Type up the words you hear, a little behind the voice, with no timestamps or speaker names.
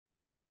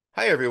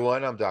Hi,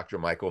 everyone. I'm Dr.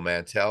 Michael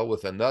Mantell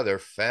with another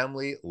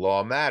Family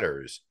Law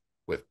Matters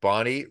with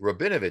Bonnie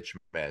Rabinovich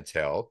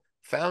Mantell,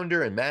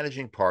 founder and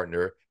managing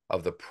partner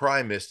of the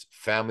Primus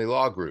Family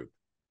Law Group.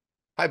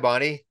 Hi,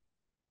 Bonnie.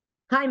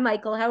 Hi,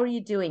 Michael. How are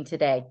you doing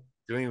today?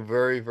 Doing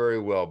very, very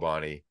well,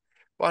 Bonnie.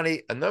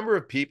 Bonnie, a number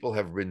of people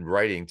have been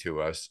writing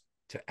to us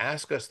to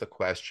ask us the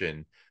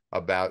question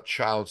about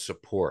child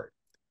support.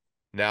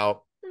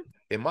 Now,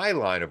 in my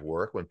line of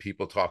work, when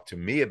people talk to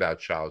me about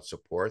child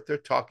support, they're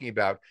talking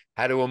about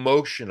how to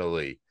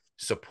emotionally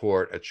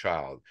support a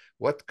child.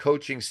 What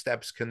coaching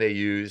steps can they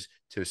use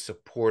to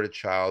support a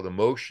child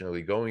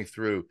emotionally going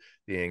through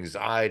the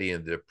anxiety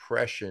and the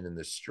depression and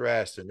the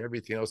stress and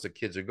everything else that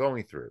kids are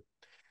going through?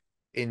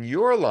 In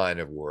your line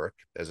of work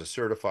as a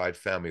certified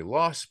family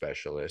law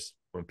specialist,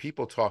 when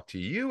people talk to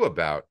you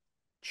about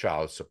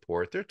child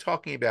support, they're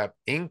talking about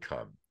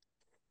income.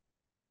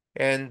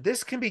 And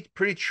this can be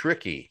pretty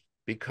tricky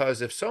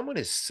because if someone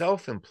is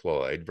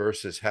self-employed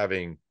versus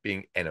having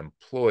being an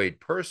employed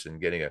person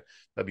getting a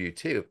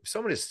W-2, if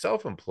someone is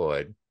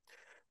self-employed,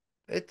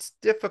 it's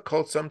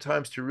difficult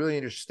sometimes to really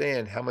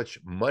understand how much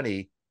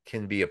money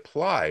can be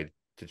applied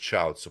to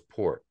child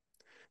support.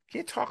 Can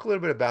you talk a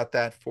little bit about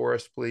that for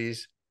us,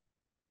 please?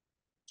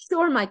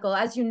 Sure, Michael.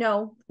 As you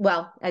know,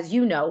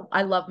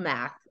 I love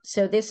math.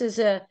 So this is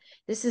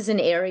an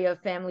area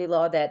of family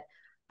law that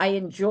I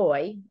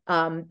enjoy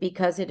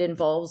because it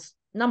involves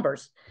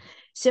numbers.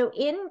 So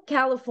in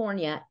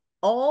California,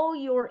 all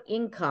your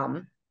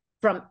income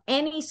from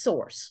any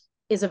source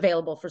is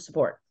available for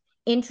support.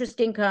 Interest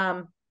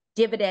income,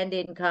 dividend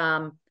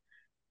income,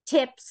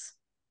 tips,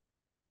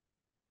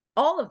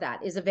 all of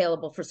that is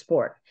available for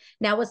support.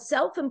 Now, a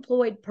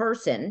self-employed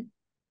person,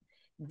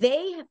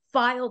 they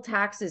file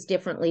taxes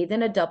differently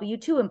than a W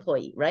 2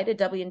 employee, right? A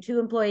W 2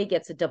 employee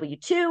gets a W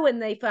 2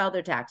 and they file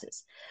their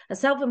taxes. A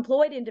self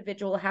employed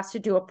individual has to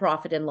do a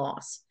profit and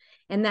loss.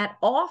 And that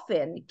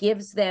often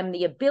gives them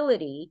the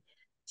ability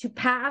to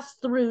pass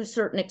through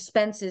certain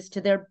expenses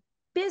to their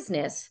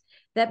business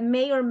that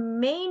may or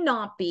may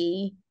not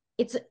be,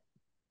 it's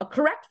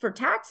correct for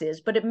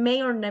taxes, but it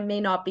may or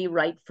may not be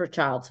right for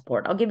child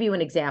support. I'll give you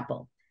an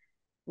example.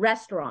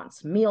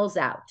 Restaurants, meals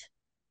out,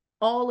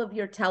 all of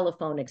your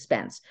telephone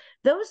expense.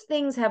 Those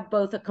things have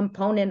both a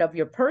component of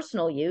your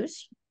personal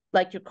use,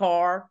 like your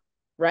car,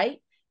 right?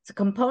 It's a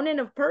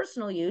component of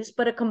personal use,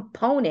 but a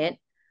component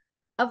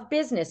of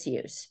business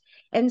use.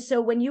 And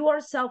so when you are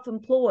self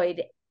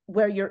employed,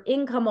 where your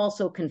income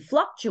also can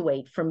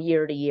fluctuate from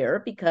year to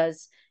year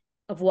because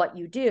of what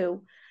you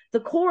do,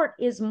 the court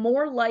is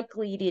more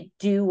likely to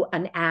do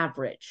an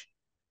average.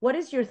 What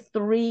is your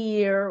 3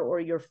 year or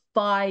your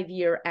 5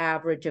 year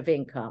average of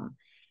income?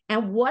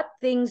 And what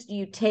things do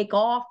you take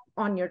off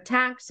on your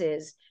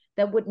taxes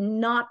that would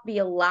not be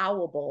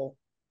allowable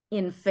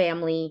in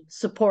family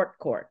support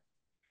court?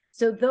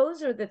 So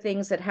those are the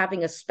things that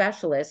having a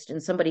specialist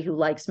and somebody who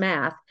likes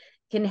math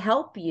can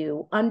help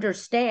you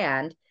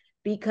understand,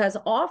 because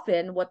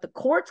often what the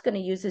court's going to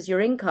use as your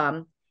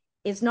income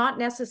is not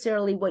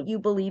necessarily what you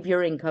believe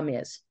your income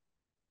is.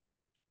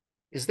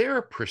 Is there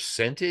a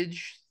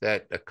percentage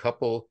that a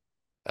couple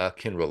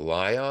can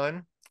rely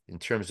on in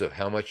terms of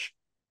how much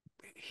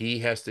he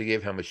has to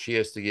give, how much she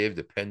has to give,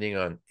 depending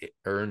on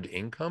earned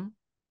income?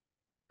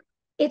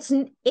 It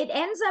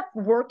ends up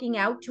working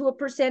out to a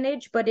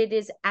percentage, but it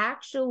is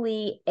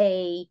actually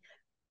a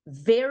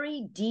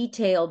very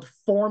detailed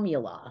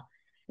formula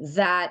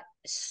that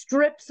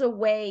strips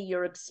away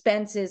your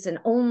expenses and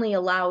only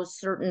allows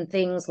certain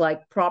things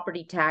like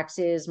property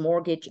taxes,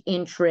 mortgage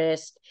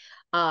interest,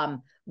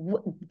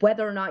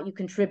 whether or not you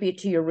contribute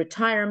to your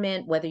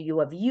retirement, whether you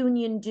have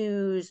union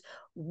dues,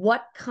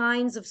 what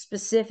kinds of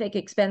specific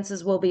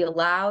expenses will be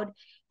allowed.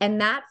 And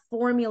that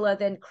formula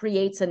then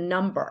creates a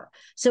number.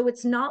 So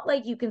it's not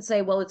like you can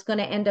say, well, it's going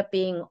to end up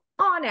being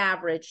on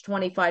average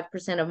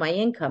 25% of my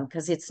income,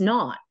 because it's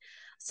not.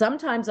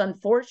 Sometimes,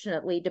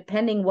 unfortunately,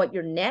 depending what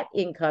your net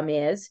income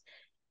is,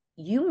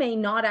 you may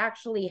not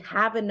actually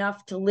have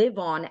enough to live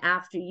on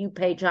after you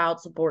pay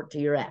child support to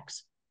your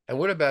ex. And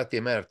what about the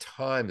amount of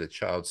time the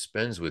child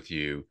spends with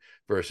you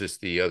versus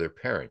the other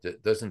parent?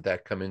 Doesn't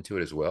that come into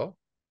it as well?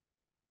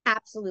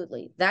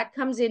 Absolutely. That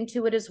comes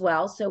into it as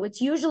well. So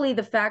it's usually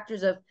the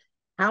factors of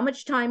how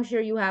much time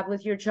share you have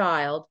with your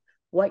child,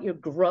 what your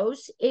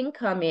gross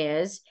income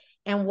is,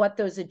 and what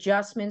those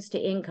adjustments to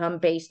income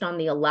based on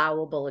the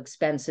allowable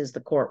expenses the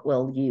court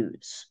will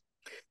use.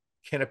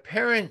 Can a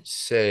parent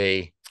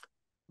say,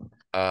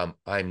 I'm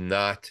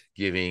not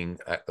giving,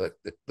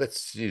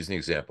 let's use an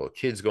example,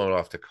 kids going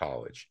off to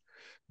college.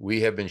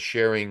 We have been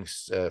sharing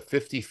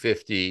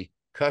 50-50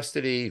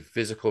 custody,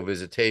 physical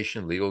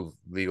visitation, legal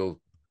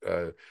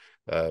uh,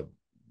 uh,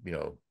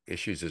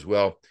 issues as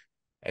well.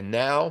 And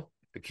now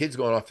the kid's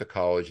going off to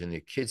college and the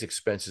kid's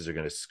expenses are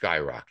going to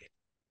skyrocket.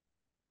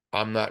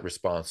 I'm not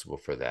responsible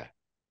for that.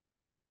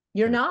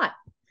 You're Can not.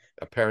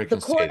 a parent The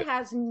can say court that?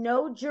 has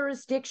no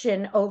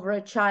jurisdiction over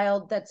a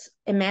child that's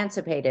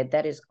emancipated,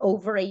 that is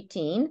over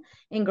 18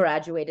 and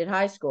graduated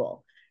high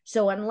school.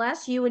 So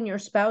unless you and your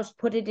spouse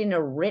put it in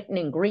a written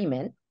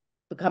agreement,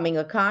 becoming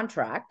a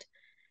contract,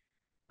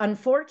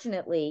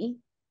 unfortunately,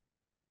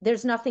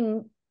 there's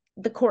nothing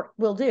the court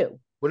will do.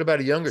 What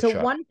about a younger So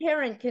child? one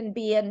parent can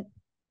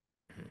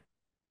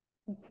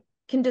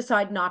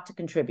decide not to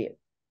contribute.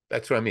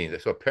 That's what I mean.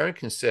 So a parent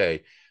can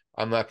say,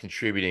 I'm not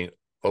contributing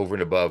over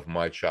and above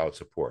my child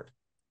support.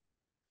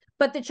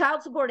 But the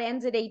child support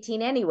ends at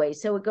 18 anyway,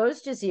 so it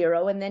goes to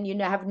zero, and then you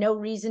have no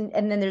reason,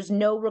 and then there's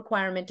no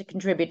requirement to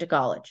contribute to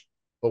college.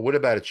 But what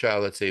about a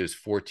child, let's say who's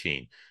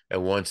 14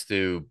 and wants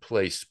to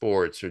play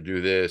sports or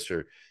do this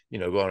or,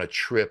 go on a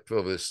trip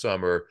over the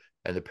summer,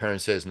 and the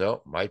parent says,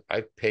 no, I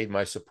paid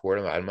my support.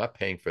 I'm not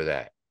paying for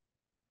that.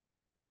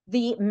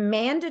 The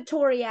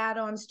mandatory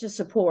add-ons to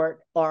support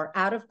are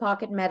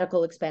out-of-pocket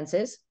medical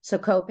expenses, so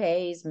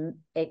co-pays,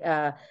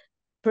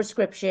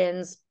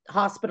 prescriptions,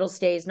 hospital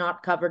stays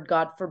not covered,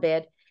 God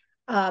forbid.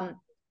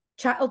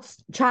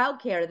 Child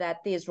care that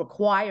is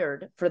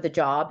required for the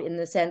job, in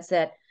the sense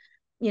that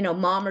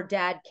mom or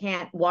dad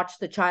can't watch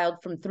the child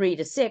from 3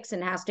 to 6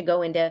 and has to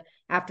go into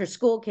after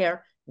school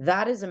care.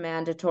 That is a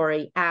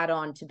mandatory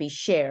add-on to be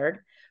shared.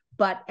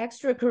 But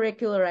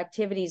extracurricular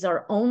activities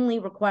are only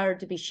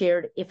required to be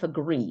shared if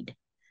agreed.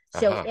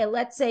 So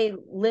let's say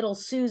little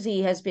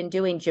Susie has been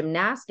doing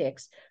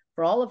gymnastics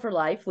for all of her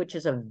life, which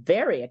is a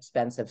very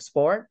expensive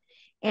sport,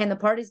 and the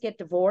parties get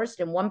divorced,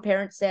 and one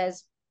parent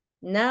says,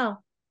 no.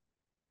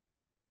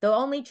 The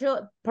only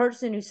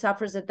person who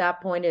suffers at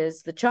that point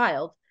is the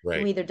child, who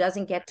Right. either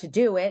doesn't get to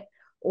do it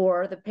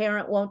or the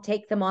parent won't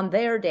take them on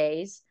their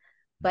days,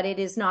 but it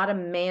is not a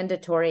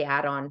mandatory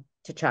add-on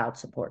to child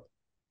support.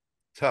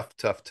 Tough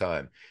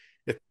time.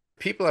 If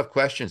people have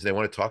questions, they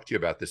want to talk to you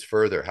about this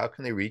further, how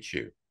can they reach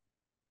you?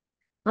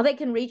 Well, they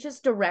can reach us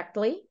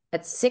directly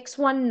at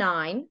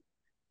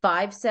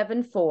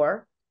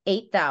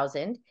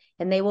 619-574-8000,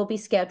 and they will be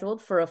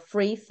scheduled for a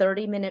free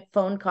 30-minute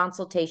phone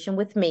consultation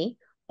with me.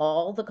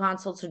 All the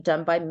consults are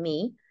done by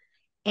me,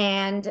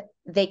 and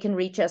they can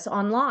reach us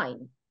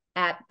online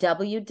at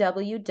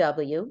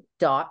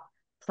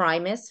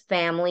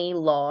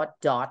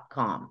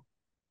www.primusfamilylaw.com.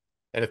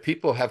 And if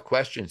people have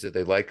questions that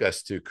they'd like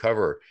us to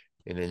cover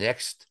in the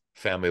next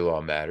Family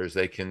Law Matters,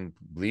 they can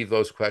leave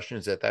those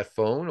questions at that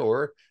phone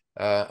or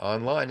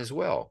online as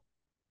well.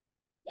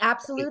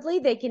 Absolutely.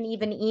 They can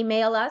even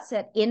email us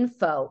at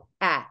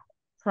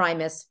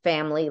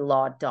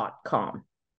info@primusfamilylaw.com.